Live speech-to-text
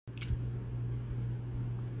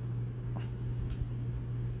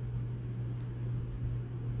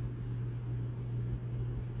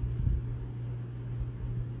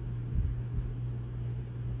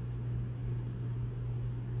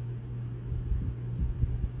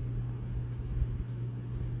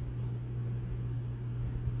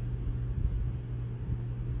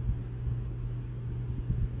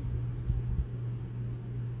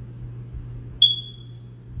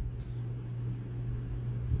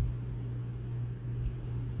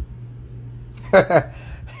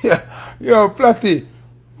Yeah. Yo, Platty.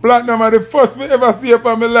 Platinum are the first me ever see up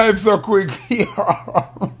on my life so quick.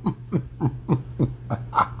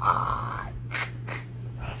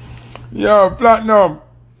 Yo, Platinum.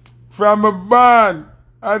 From a band,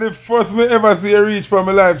 are the first me ever see a reach from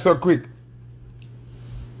my life so quick.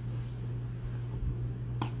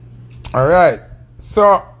 Alright.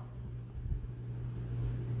 So.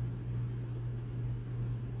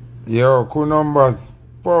 Yo, cool numbers.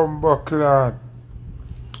 Bumbuckler.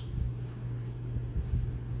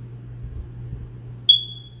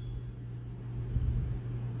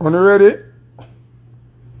 On you ready?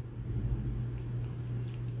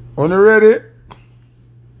 On you ready?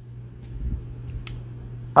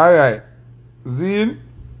 Alright. Zine.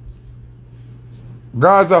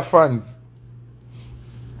 Gaza fans.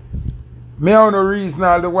 Me have no reason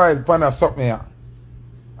all the while pan something here.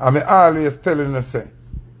 And me always telling you say.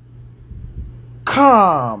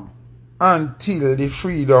 Calm until the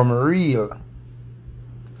freedom real.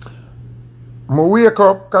 I wake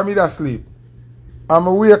up, come in and sleep. And I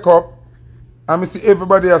wake up and I see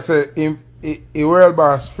everybody else say a world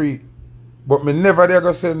boss free. But me never there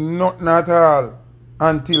go say nothing at all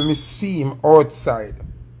until me see him outside.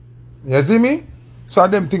 You see me? So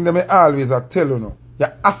them things that me always I tell you now. You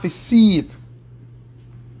have to see it.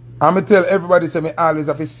 And I tell everybody say me always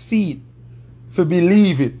have to see it. To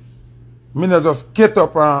believe it. Me not just get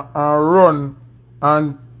up and run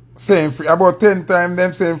and say him free. About 10 times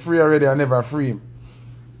them say him free already, I never free him.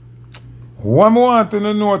 What I want to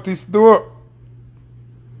notice though,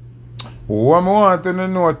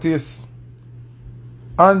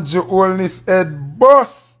 Andrew holding his head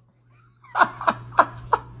bust.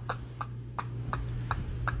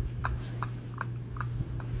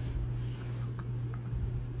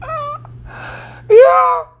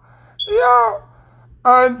 Yo.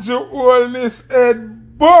 Andrew holding his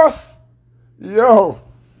head bust. Yo.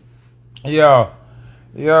 Yo.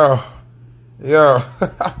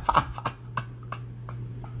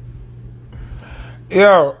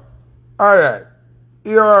 Alright.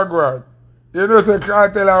 Yo, God. You know, say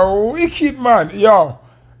Kartel a wicked man. Yo.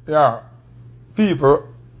 People.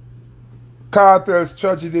 Kartel's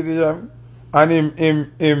tragedy them and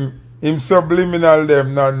him subliminal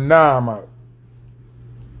them not normal.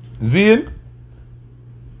 Zine?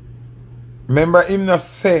 Remember him not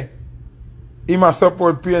say him a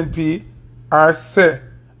support PNP or say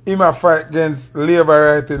him a fight against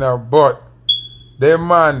labor right in a but the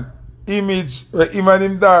man image where him and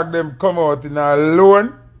him dog them come out in a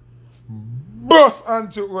loan bust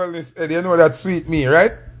onto all this head. You know that sweet me,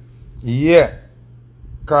 right? Yeah.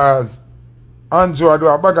 Cause Andrew do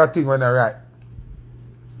a bag of thing when I write.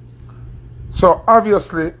 So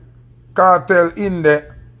obviously Kartel in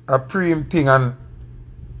there a preem thing and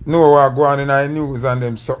know what go on in the news and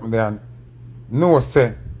them something there and no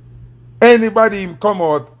say anybody him come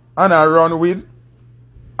out and I run with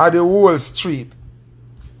at the whole street.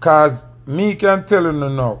 Cause me can tell you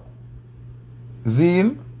now.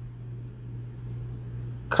 Zine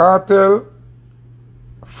Kartel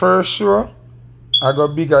first show I go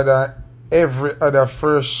bigger than every other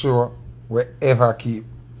first show we ever keep.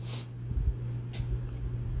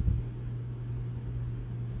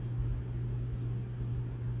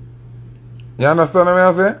 You understand what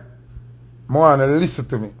I say? I want to listen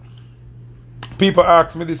to me. People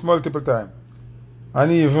ask me this multiple times.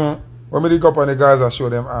 And even when I go up on the Gaza show,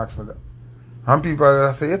 them ask me that. And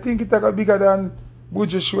people say, you think it's bigger than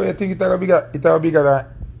Buju show? You think it's bigger than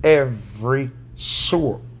every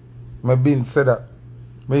show? I been say that.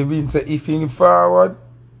 I been say if you forward,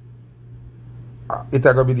 it's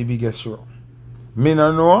going to be the biggest show. Me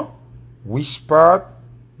no know which part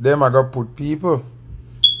them are going to put people.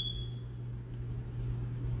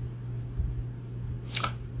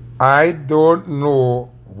 I don't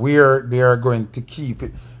know where they are going to keep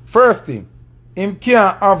it. First thing, him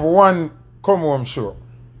can't have one come home show.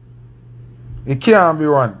 It can't be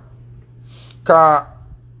one. Because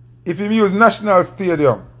if you use National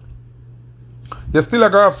Stadium, you still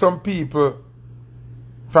going to have some people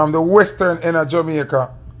from the western end of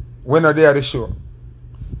Jamaica when they're there at the show.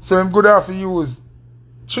 So I'm going to have to use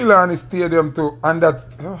Trillani Stadium too, and that...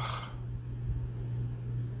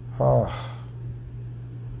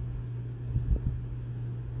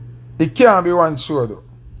 It can't be one show though.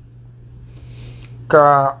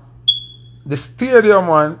 Because the stadium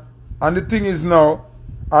one, and the thing is now,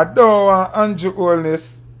 I don't want Andrew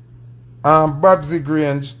Holness and Babsy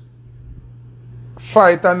Grange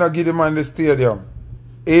fight and not give him on the stadium.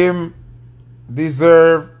 Him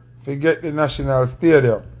deserve to get the national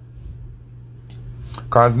stadium.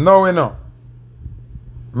 Because now we know.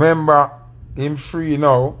 Remember, him free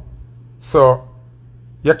now. So,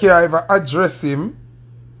 you can't even address him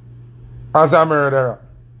as a murderer.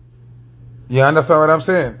 You understand what I'm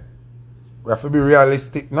saying? We have to be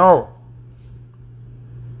realistic now.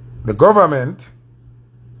 The government,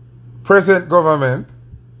 present government,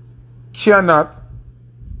 cannot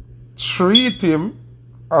treat him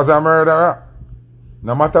as a murderer.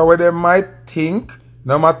 No matter what they might think,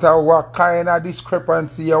 no matter what kind of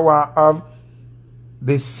discrepancy you want to have,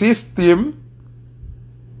 the system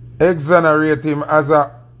exonerate him as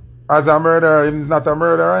a murderer. He's not a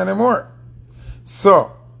murderer anymore.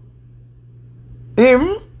 So,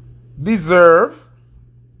 him deserve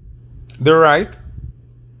the right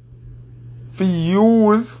to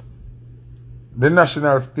use the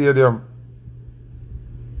National Stadium.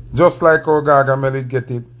 Just like how Gargamel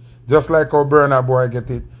get it. Just like how Burna Boy get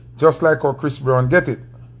it. Just like how Chris Brown get it.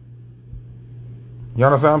 You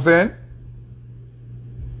understand what I'm saying?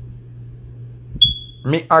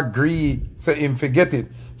 Me agree, say him forget it.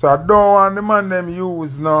 So I don't want the man them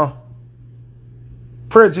use no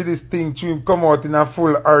prejudice thing to him come out in a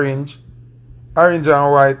full orange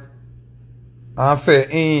and white, and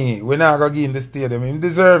say, we're not going to give him the stadium. Him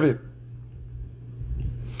deserve it.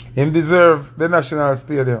 Him deserve the National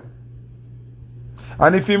Stadium.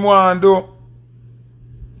 And if him want to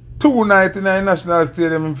do 2 nights in the National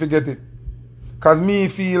Stadium, him forget it. Because me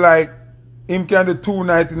feel like him can do 2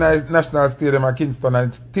 nights in the National Stadium at Kingston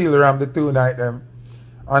and still ram the 2 nights them.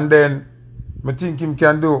 And then I think him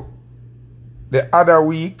can do the other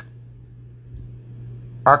week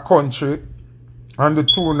a country and the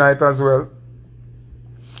 2 nights as well.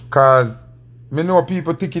 Because I know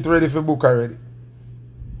people ticket ready for book already.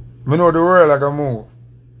 I know the world like a move.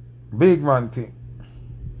 Big man thing.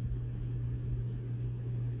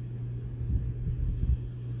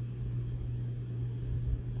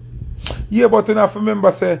 Yeah, but you have to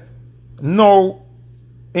remember, say, now,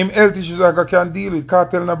 him health issues like can deal with.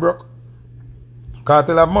 Kartel na broke.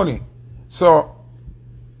 Kartel have money. So,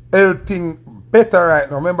 health thing better right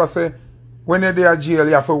now. Remember, say, when you're there at jail,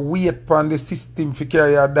 you have to wait on the system to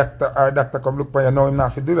carry a doctor, or a doctor come look for you. Now, him not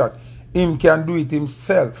have to do that. Him can do it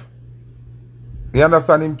himself. You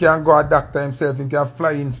understand? Him can go a doctor himself. Him can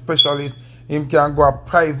fly in specialist. Him can go a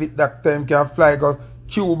private doctor. Him can fly go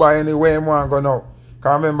Cuba anywhere he want to go now.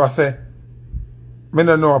 Because remember, say, I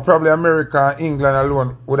don't know, probably America and England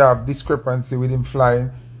alone would have discrepancy with him flying.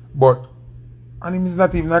 But, and him is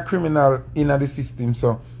not even a criminal in the system.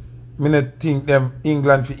 So, I don't think them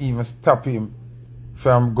England for even stop him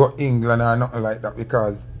from go England or nothing like that.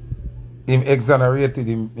 Because him exonerated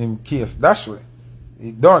him case that way.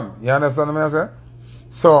 It done. You understand what I'm saying?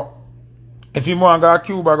 So, if he want to go to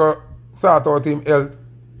Cuba, go sort out him health,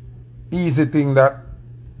 easy thing that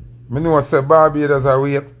I know say Barbados a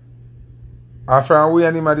wait. After we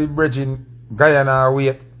and him at the bridge in Guyana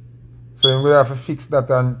wait. So him will have to fix that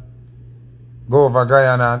and go over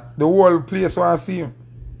Guyana. The whole place want to see him.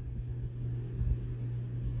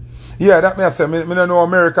 Yeah, that may I say. I don't know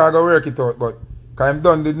America go work it out, but because I'm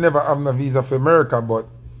done, they never have no visa for America, but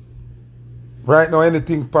right now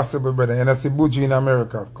anything possible, brother. And I see Buju in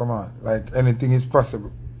America. Come on. Like anything is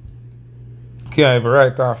possible. Can't even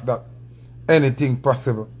write off that. Anything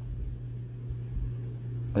possible.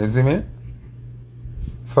 You see me?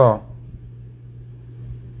 So,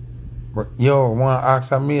 but yo, I want to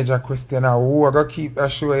ask a major question now. Who are going to keep that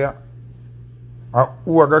show here? Or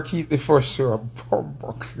who are going to keep the first show?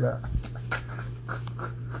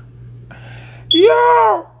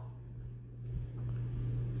 Yo!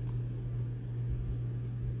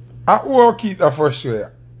 Who will keep that first show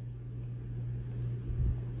here?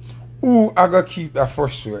 Who are going to keep that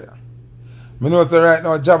first show here? I know say right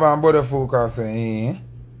now Jabba and Butterfolk are saying,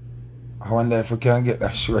 I wonder if we can get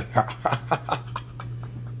that show.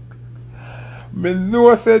 Me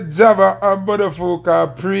know say Jabba and Butterfolk are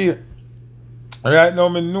pray. Right now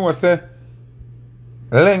me know say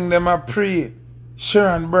Leng them a pray.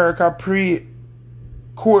 Sharon Burke a pray.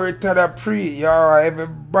 Corey Todd a pray. Yo,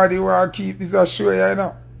 everybody want to keep this a show here, you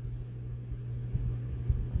know.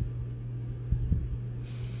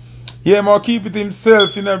 Yeah, man keep it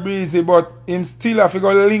himself in a breezy, but him still have to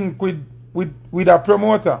go link with a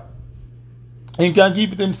promoter. He can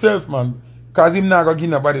keep it himself, man. Because him not going to give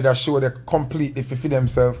nobody that show that completely for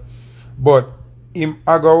themselves. But him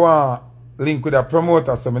I go want link with a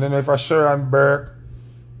promoter. So I don't know if a Sharon Burke,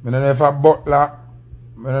 I don't know if a Butler,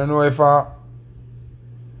 I don't know if a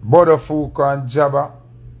Butterfolk and Jabba.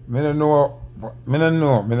 I don't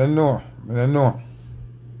know.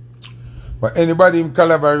 But anybody him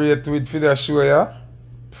collaborate with for the show, yeah?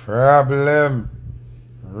 Problem.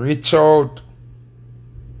 Reach out.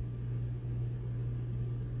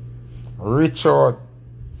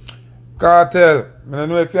 Kartel, I don't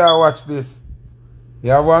know if you watch this.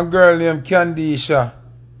 You have one girl named Candisha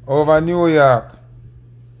over New York.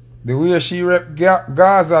 The way she rep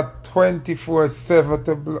Gaza 24/7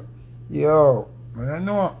 to blow. Yo, I don't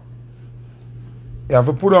know. You have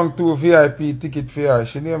to put on 2 VIP ticket for her.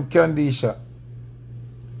 She named Candisha.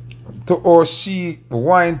 To how she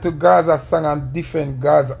whine to Gaza song and defend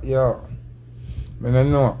Gaza. Yo, I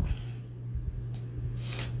don't know.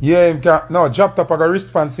 Yeah, him can no, Drop Top I got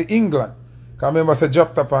response to England. Cause I remember say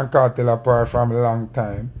Drop Top and Kartel apart from a long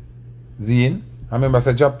time. Zine. I remember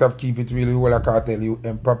say Drop Top keep it really well a Kartel, you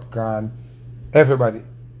and Popcorn, everybody.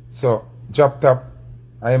 So Drop Top,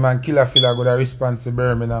 I man Killer Filler got a response to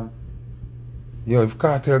Birmingham. Yo, if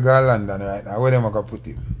Kartel go to London right now, where them I gonna put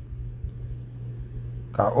him?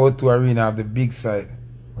 Cause O2 Arena have the big side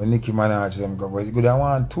when Nicki Minaj them go. But it's good I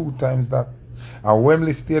want 2 times that. And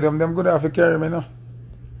Wembley Stadium them good have to carry me now.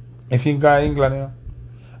 If you go to England, you know,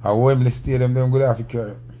 at Wembley Stadium, them good have to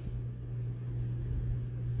carry.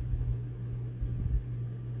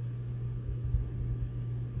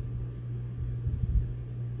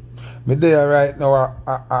 Me there right now,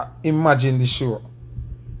 I imagine the show.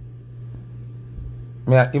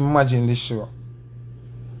 I imagine the show.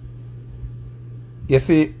 You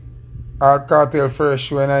see, our Kartel first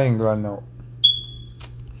show in England now.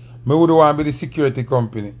 Me would want to be the security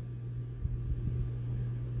company.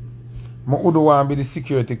 I would want to be the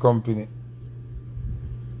security company.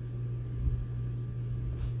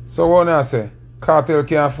 So what I say? Kartel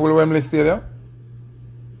can't fool Wembley Stadium?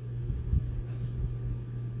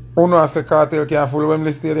 I say Kartel can't fool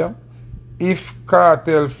Wembley Stadium? If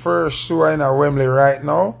Kartel first show in a Wembley right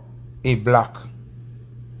now, it black.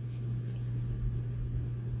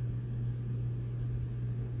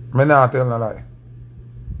 Me not tell no lie.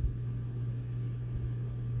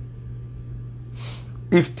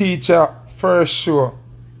 If teacher first show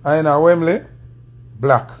in a Wembley,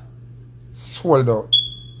 black. Sold out.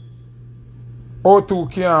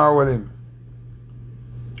 O2 can't hold him.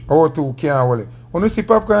 O2 can't hold him. When you see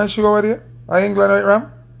Popcorn show over there? In England, right,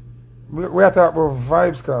 Ram? We are talking about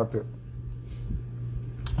vybz Kartel.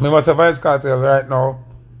 Remember the vybz Kartel right now,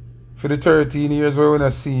 for the 13 years we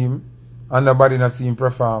don't see him, and nobody not see him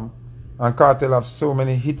perform. And Kartel have so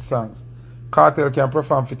many hit songs. Kartel can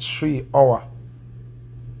perform for 3 hours.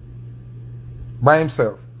 By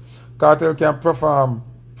himself. Kartel can perform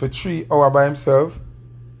for 3 hours by himself,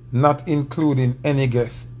 not including any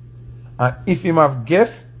guest. And if him have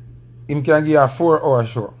guests, him can give a 4-hour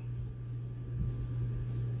show.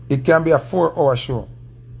 It can be a 4-hour show.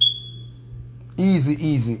 Easy,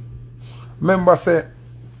 easy. Remember say,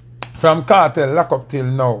 from Kartel lock up till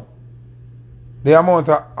now, the amount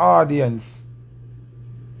of audience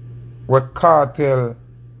where Kartel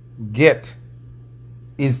get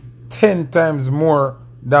is 10 times more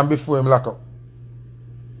than before him lock up.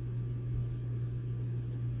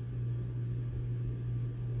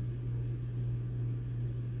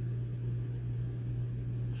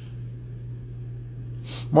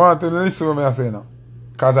 I want to listen to what I say now.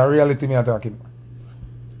 Because the reality me are talking.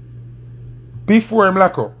 Before him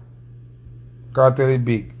lock up, Kartel is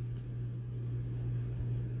big.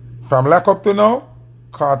 From lock up to now,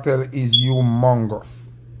 Kartel is humongous.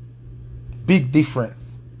 Big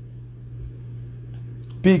difference.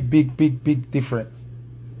 Big difference.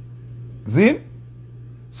 See?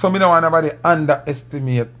 So me don't want nobody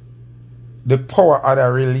underestimate the power of the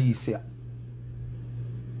release here.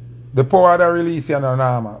 The power of the release here is not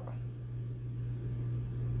normal.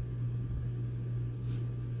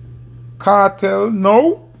 Kartel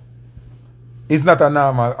now is not a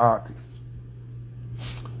normal artist.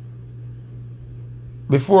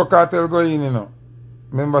 Before Kartel go in, you know,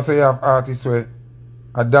 remember say you have artists where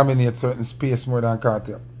dominate certain space more than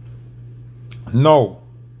Kartel. No.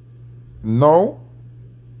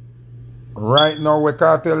 Right now where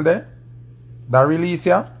Kartel there, the release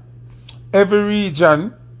here, every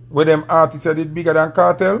region where them artists are did bigger than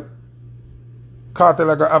Kartel, Kartel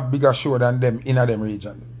are gonna have bigger show than them in a them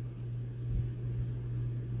region.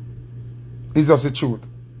 It's just the truth.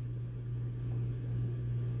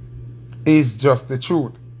 It's just the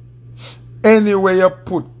truth. Anywhere you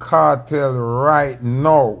put Kartel right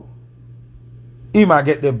now, he might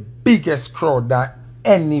get the biggest crowd than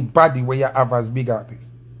anybody where you have as big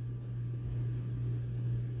artists.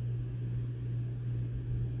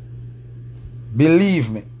 Believe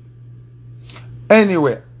me.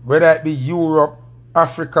 Anywhere, whether it be Europe,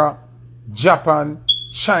 Africa, Japan,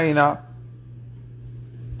 China,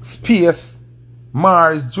 space,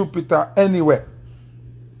 Mars, Jupiter, anywhere.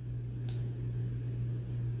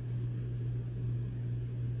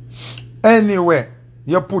 Anywhere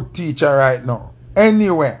you put teacher right now,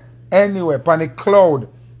 anywhere, anywhere, pan the cloud,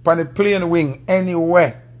 pan the plane wing,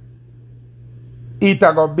 anywhere. It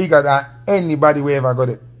a go bigger than anybody we ever got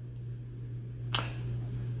it.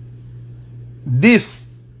 This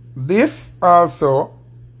also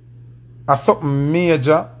is something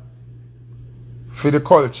major for the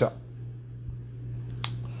culture.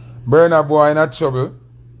 Burna Boy in a trouble,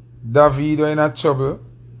 Davido in a trouble,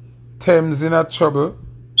 Thames in a trouble.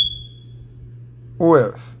 Who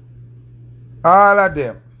else? All of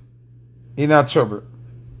them in a trouble.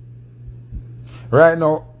 Right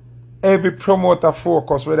now, every promoter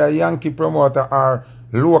focus, whether Yankee promoter or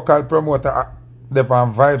local promoter, they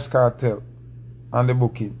on Vybz Kartel and the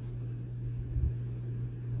bookings.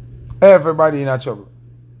 Everybody in a trouble.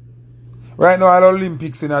 Right now, all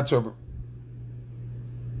Olympics in a trouble.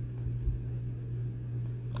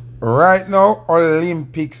 Right now,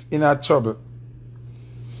 Olympics in a trouble.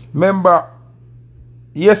 Remember,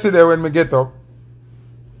 yesterday when me get up,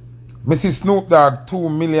 me see Snoop Dogg 2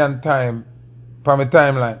 million times for my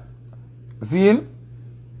timeline. See?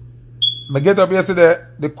 Me get up yesterday,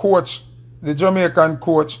 the coach, the Jamaican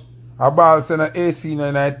coach, a ball send an AC in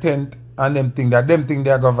a tent and them thing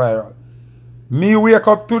they go viral. Me wake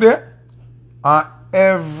up today and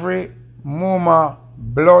every mama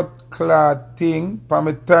blood clot thing for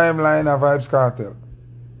my timeline of Vybz Kartel.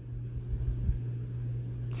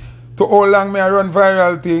 To how long me I run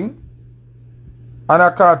viral thing and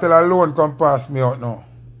a cartel alone come pass me out now.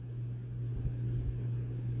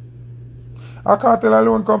 A cartel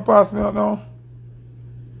alone come pass me out now.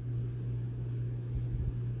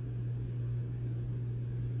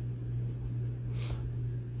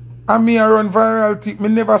 And me I run viral thing. Me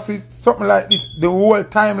never see something like this. The whole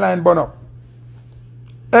timeline burn up.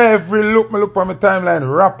 Every look me look on my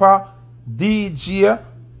timeline. Rapper, DJ,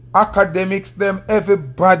 academics, them,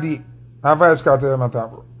 everybody. And Vybz Kartel them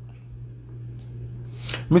talk about.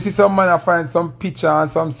 Me see some man I find some picture and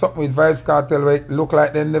something with Vybz Kartel where it look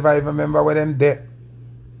like they never even remember where them dead.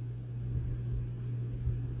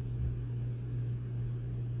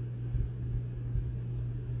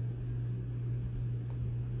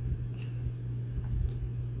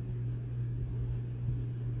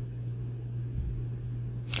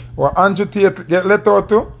 Well, Andrew Tate get let out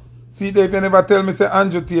too. See, they can never tell me say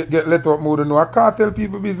Andrew Tate get let out more than no. I can't tell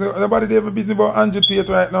people business. Nobody they even busy about Andrew Tate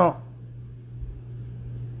right now.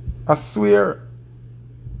 I swear.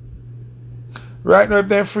 Right now, if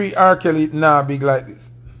they free R. Kelly, it nah big like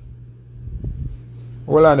this.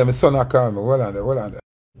 Hold on there, my son a call me. Hold on there.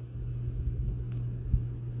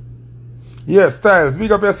 Yes, Styles,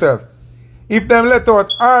 big up yourself. If them let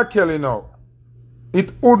out R. Kelly now,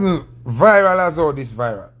 it wouldn't viral as all this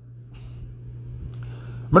viral.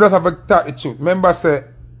 I just have to talk the truth. Remember say,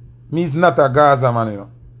 me's not a Gaza man, you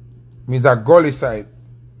know. Me's a gully side.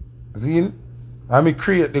 See? And me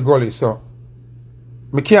create the gully, so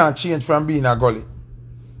me can't change from being a gully.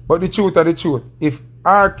 But the truth of the truth, if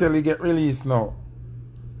R. Kelly get released now,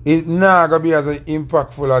 it not gonna be as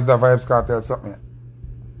impactful as the Vybz Kartel something.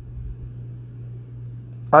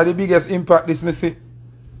 Are the biggest impact this me see?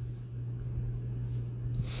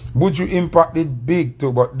 Would you impact it big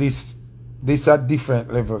too, but this a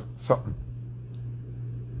different level something.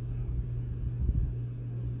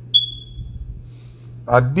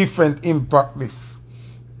 A different impact this.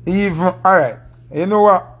 Even alright. You know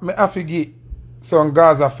what? Me have to give some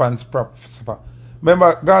Gaza fans props.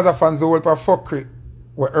 Remember Gaza fans the whole of fuckery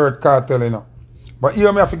with Earth Cartel, you know. But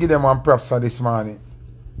here me have to give them one props for this morning.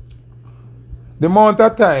 The amount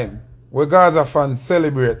of time where Gaza fans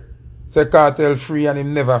celebrate say Cartel free and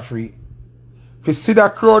him never free. If you see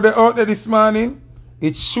that crowd out there this morning,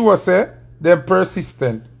 it shows them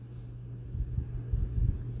persistent.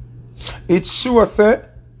 It shows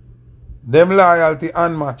them loyalty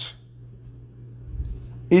unmatched.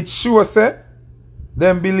 It shows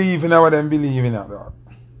them believe in what them believe in.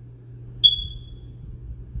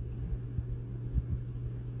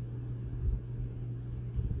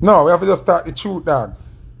 No, we have to just start the truth, dog.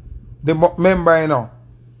 The member, you know,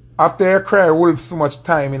 after you cry wolf so much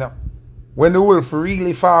time, you know, when the wolf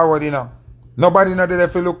really forward, you know, nobody know that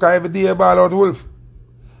if you look every day about out wolf.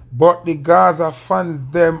 But the Gaza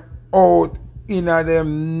fans them out in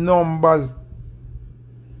them numbers.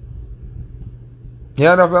 You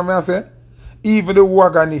understand what I'm saying? Even the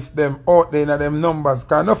wagonists them out there in them numbers.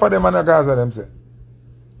 Because enough of them in the Gaza them say.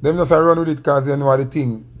 Them just run with it because they know the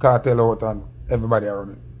thing cartel out and everybody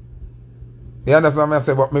around it. You understand what I'm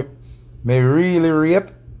saying? But me really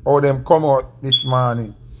rate how them come out this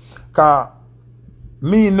morning. Because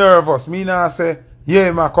me nervous. Me not say,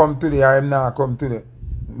 yeah, I come today or I not come today.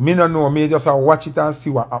 Me not know. Me just watch it and see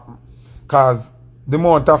what happen. Because the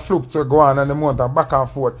amount of flip to go on and the amount of back and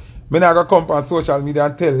forth. Me not go come on social media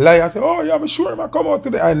and tell lie and say, oh yeah, I'm sure I come out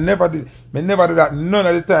today. I never did. Me never do that none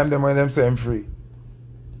of the time them when them say I'm free.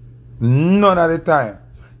 None of the time.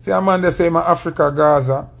 See a man they say my Africa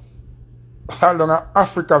Gaza. How long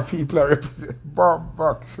African people are represented? Bomb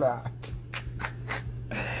flat.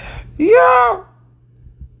 Yeah.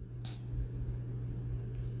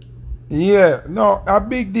 Yeah. No, a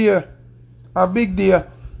big deal. A big deal.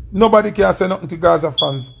 Nobody can say nothing to Gaza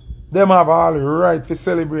fans. Them have all right to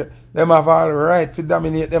celebrate. Them have all right to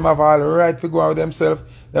dominate. Them have all right to go out themselves.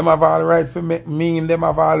 Them have all right to make meme. Them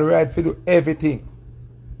have all right to do everything.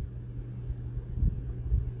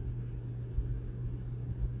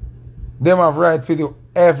 Them have right to do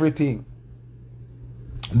everything.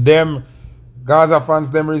 Them Gaza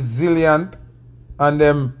fans, them resilient and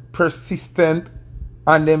them persistent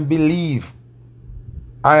and them believe.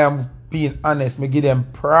 I am being honest. Me give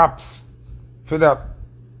them props for that.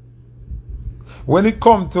 When it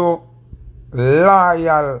comes to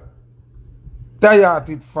loyal,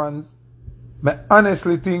 diehard fans, I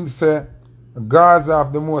honestly think say Gaza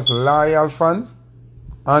have the most loyal fans,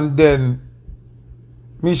 and then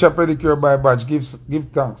Misha Pedicure by Badge give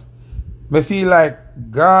thanks. I feel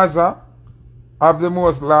like Gaza have the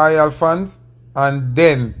most loyal fans, and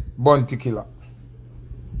then Bounty Killer.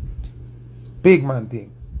 Big man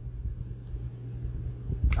thing.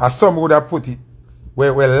 As some would have put it,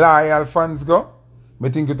 where loyal fans go, I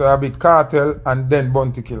think it will be Kartel and then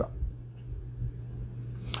Bounty Killer.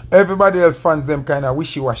 Everybody else fans them kind of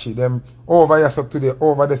wishy-washy. Them over here so today,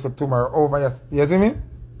 over there so tomorrow, over here. You see me?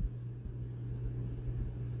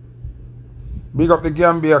 Big up the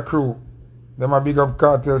Gambia crew. Them a big up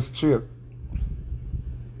Kartel straight.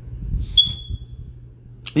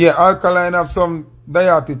 Yeah, Alkaline have some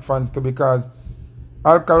diehard fans too, because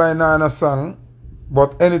Alkaline are in a song,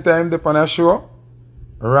 but anytime they on a show,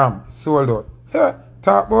 Ram, sold out. Yeah,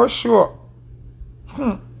 talk about show.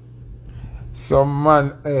 Some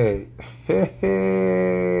man, hey.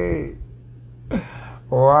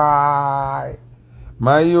 Why?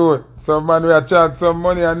 My youth, some man will charge some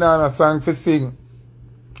money and now a song for sing.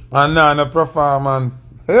 And now a performance.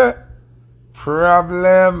 Hey,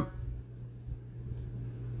 problem.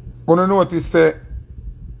 Wanna notice that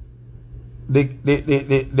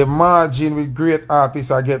the margin with great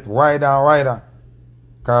artists I get wider and wider.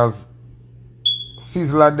 Cause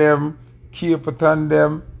Sizzler them, Caperton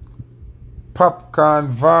them, Popcorn,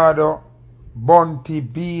 Vado, Bounty,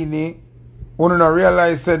 Beanie. Wanna not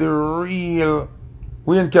realize that the real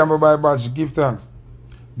Wayne Campbell by Badge give thanks.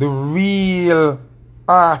 The real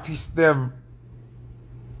artists them.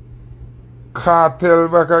 Kartel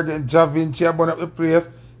back again, Javinci burn up the place.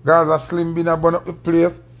 Gaza Slim Bin burn up the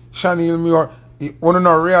place. Chanel Muir. You wanna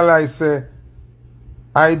not realize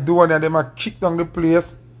I do one of them a kick down the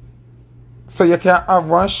place. So you can have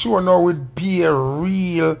one show now with be a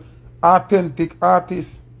real authentic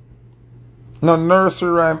artist. No nursery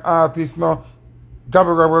rhyme artist, no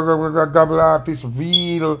gobble artist,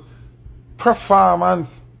 real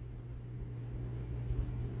performance.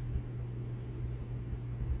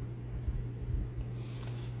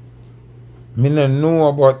 Me no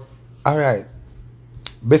know, but alright.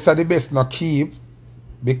 Best of the best no keep,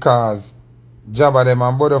 because Jabba them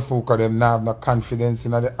and Brother Foota them now have no confidence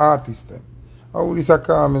in the artist them. How will this a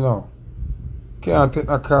call me now? Can't take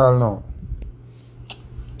a call now.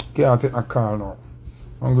 Can't take a call now.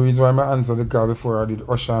 One the reason why I answered the call before I did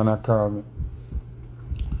Oshana call me.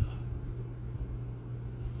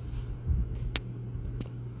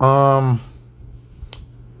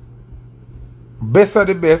 Best of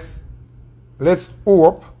the best. Let's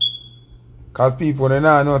hope, because people they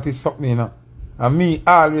now notice something, you know. And me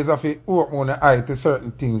always have to open my eye to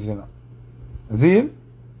certain things, you know. See?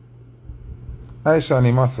 I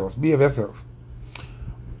shine myself. Behave yourself.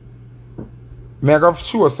 I have to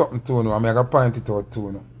show something to you, and I have to point it out to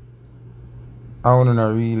you. I want to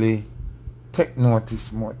really take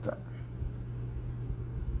notice more time.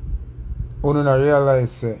 I want to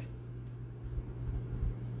realize, say,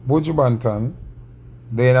 Buju Banton,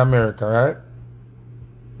 they're in America, right?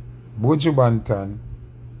 Buju Banton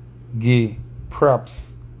give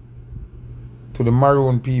props to the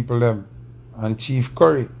Maroon people them and Chief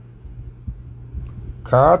Curry.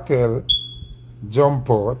 Kartel jump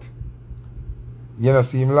out, you know,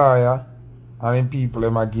 see him lawyer and him people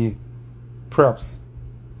them a give props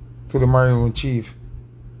to the Maroon Chief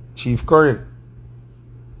Curry.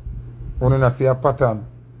 You not see a pattern.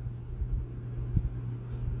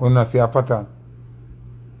 You not see a pattern.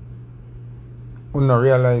 You not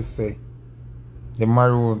realize say the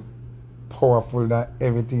Maroon powerful than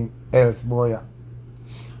everything else, boy.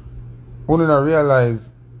 You don't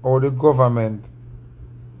realize how the government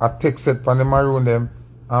a text set from the maroon them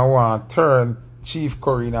and want to turn Chief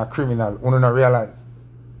Curry in a criminal. You don't realize.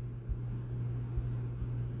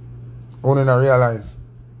 You don't realize.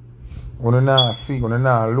 You don't see, you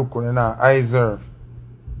don't look, you don't observe.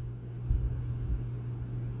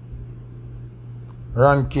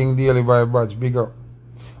 Ranking Daily vybz, big up.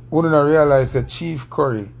 You don't realize that Chief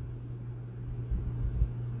Curry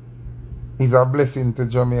is a blessing to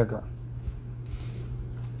Jamaica.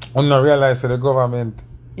 You don't realize that the government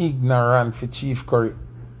ignorant for Chief Curry.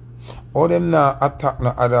 How them now attack no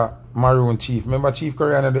other maroon chief? Remember Chief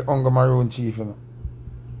Curry and the younger maroon chief, you know?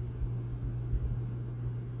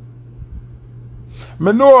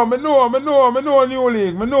 Me know New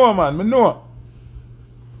League. Me know, man. Me know.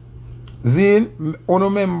 Zine, you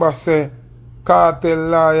remember say cartel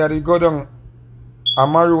lawyer he go down a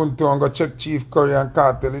maroon town go check Chief Curry and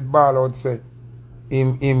cartel it ball out say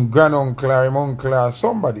him granduncle or him uncle or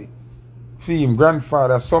somebody for him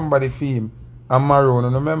grandfather somebody for him a maroon,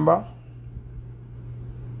 you remember?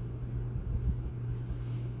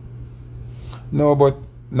 No but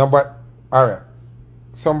alright.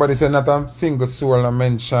 Somebody said not a single soul to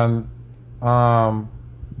mention Sean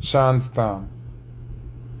Storm.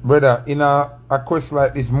 Brother, in a quest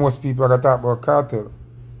like this, most people are going to talk about cartel.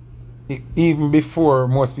 Even before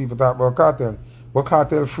most people talk about cartel. But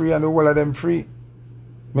cartel free and the whole of them free.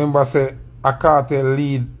 Remember say a cartel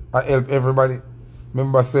lead and help everybody.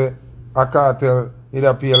 Remember say a cartel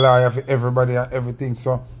either pay a lawyer for everybody and everything.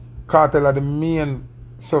 So cartel are the main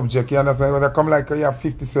subject. You understand? When they come like you have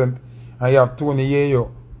 50 Cent and you have Tony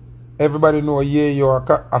Yayo. Everybody know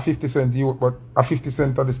Yayo a 50 Cent youth, but a 50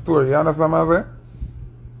 Cent of the story. You understand what I'm saying?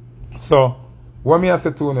 So, what me I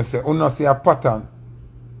say to you, say, you see a pattern.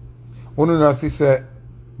 You see say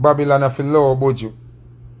Babylon have low buju.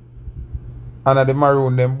 And the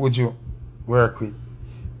maroon them buju work with.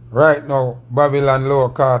 Right now, Babylon low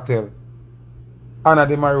cartel.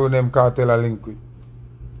 And the maroon them cartel are linked with.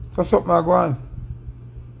 So something go on.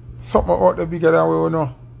 Something out there bigger than we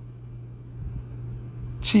know.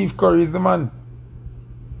 Chief Curry is the man.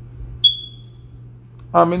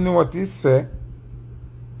 And I notice say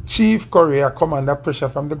Chief Curry come under pressure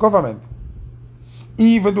from the government.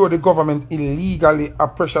 Even though the government illegally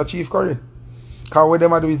pressure Chief Curry. Because what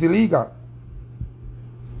them do is illegal.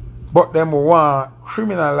 But them want to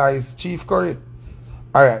criminalize Chief Curry.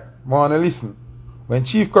 Alright, I want to listen. When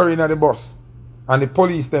Chief Curry in the bus and the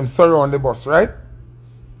police them surround the bus, right?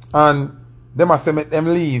 And they must say make them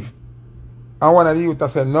leave. And one of the youth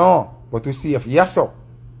said no, but we see if yes up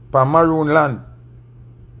for maroon land.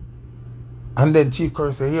 And then Chief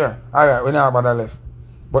Curry say, yeah, alright, we not about left.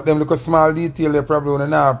 But them look a small detail they probably will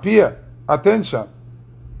not pay attention.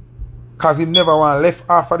 Because he never want left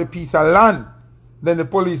half of the piece of land. Then the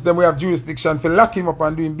police, them we have jurisdiction for lock him up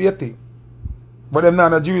and do him baiting. But them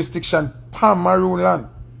not a jurisdiction pan maroon land.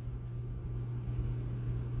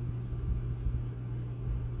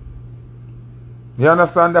 You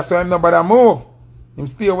understand? That's why him nobody move. Him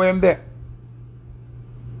stay away him there.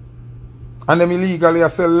 And them illegally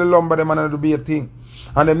sell the lumber them and do be a thing.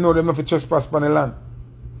 And them know them not to trespass on the land.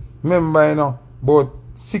 Remember, you know, about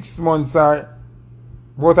 6 months or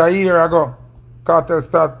about a year ago, cartel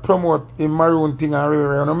start promote in maroon thing and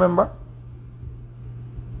river, you remember?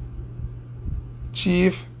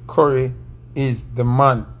 Chief Curry is the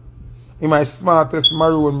man. He my smartest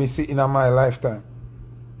maroon me see in my lifetime.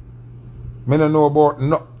 Me don't know about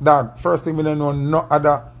no dog. First thing me don't know no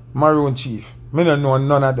other maroon chief. Me don't know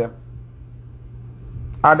none of them.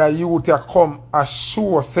 Other youth come and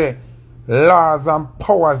show say laws and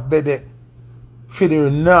powers dead for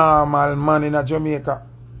the normal man in Jamaica.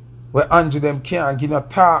 Where Andrew them can't give no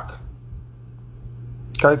talk.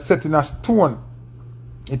 Because it's set in a stone.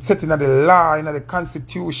 It's set in the law, in the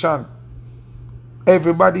constitution.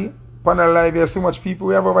 Everybody, panel live here, so much people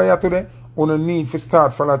we have over here today, on a need to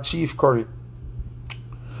start follow Chief Curry.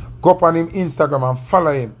 Go up on him Instagram and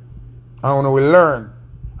follow him. And we learn.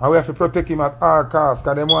 And we have to protect him at all costs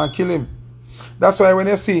because they want to kill him. That's why when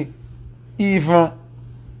you see even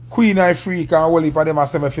Queen Africa and all of them are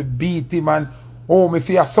saying if you beat him and oh, if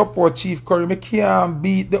you support Chief Curry, I can't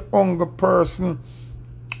beat the younger person.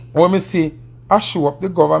 Or me see I show up the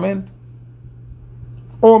government.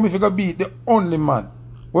 Or if you go beat the only man.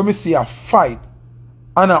 When me see a fight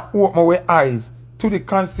and I open my eyes to the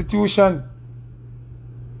constitution.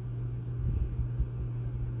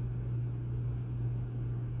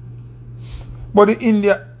 But the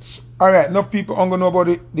India, alright, enough people don't know about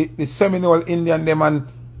the Seminole Indian them and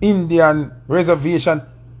Indian reservation.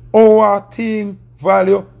 Our thing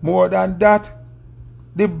value more than that.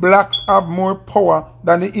 the blacks have more power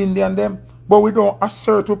than the Indian them. But we don't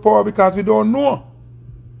assert our power because we don't know.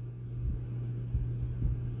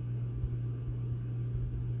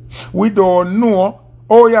 We don't know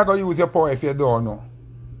how you're going to use your power if you don't know.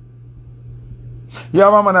 You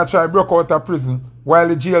have a man that try broke out of prison while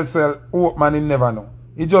the jail cell open and he never know.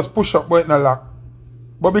 He just push up but it not lock.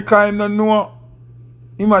 But because he don't know,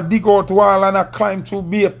 he might dig out wall and a climb to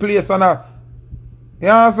be a place and a... You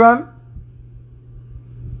understand?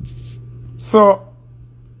 So,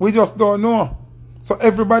 we just don't know. So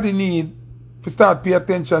everybody need to start pay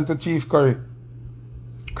attention to Chief Curry.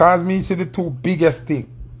 Because me see the two biggest things.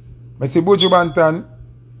 I see Buju Banton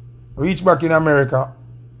reach back in America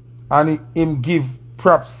and him give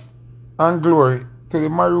props and glory to the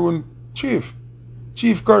Maroon Chief,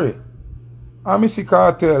 Chief Curry. And I see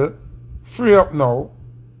Kartel free up now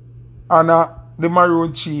and the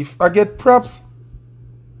Maroon Chief I get props.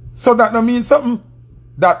 So that no mean something.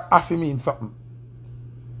 That have to mean something.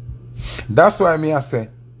 That's why me I say,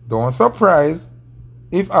 don't surprise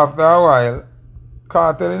if after a while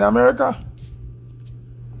Kartel in America.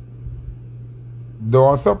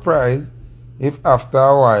 Don't surprise if after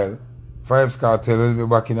a while vybz Kartel will be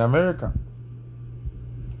back in America.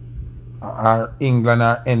 Or England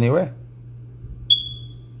or anywhere.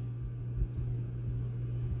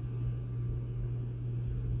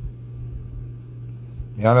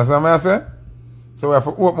 You understand what I say? So we have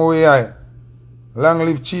to open my eye. Long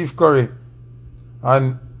live Chief Curry.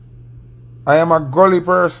 And I am a gully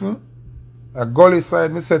person. A gully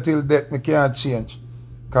side, me say till death, me can't change.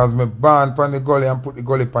 Because me born upon the gully and put the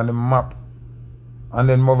gully upon the map. And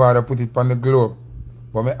then my father put it upon the globe.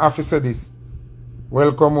 But me have to say this.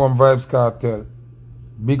 Welcome home, vybz Kartel.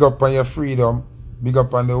 Big up on your freedom. Big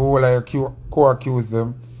up on the whole of your co-accused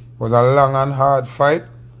them. It was a long and hard fight.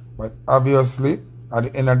 But obviously, at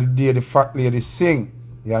the end of the day, the fat lady sing.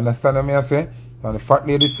 You understand what I say? And the fat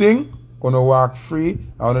lady sing, gonna walk free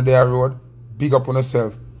on the road. Big up on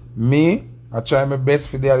yourself. Me, I try my best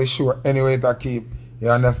for the show anyway to keep. You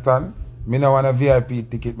understand? Me no want a VIP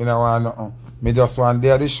ticket, me no want nothing. Me just want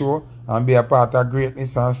the show and be a part of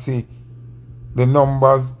greatness and see the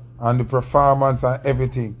numbers and the performance and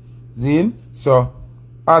everything. Zine? So,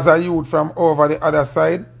 as a youth from over the other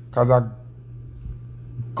side, because I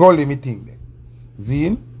gully me thing there.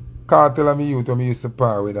 Zine? Kartel and me youth who me used to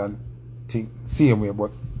par with and think same way,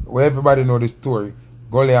 but where everybody know the story,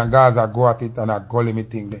 gully and Gaza go at it and I gully me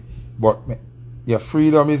thing there. But your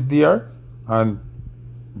freedom is there and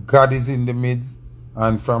God is in the midst,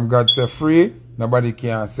 and from God say free, nobody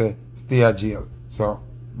can say stay at jail. So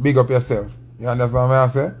big up yourself. You understand what I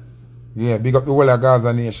say? Yeah, big up the whole of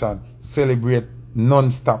Gaza nation. Celebrate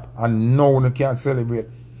non-stop and no one can celebrate.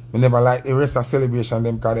 We never like the rest of celebration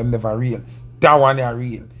them because them never real. That one is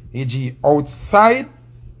real. E.g. outside,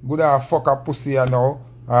 good have fuck a pussy now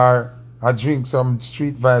or I drink some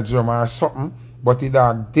street vibes rum or something, but it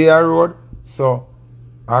dark there road, so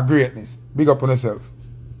a greatness. Big up on yourself.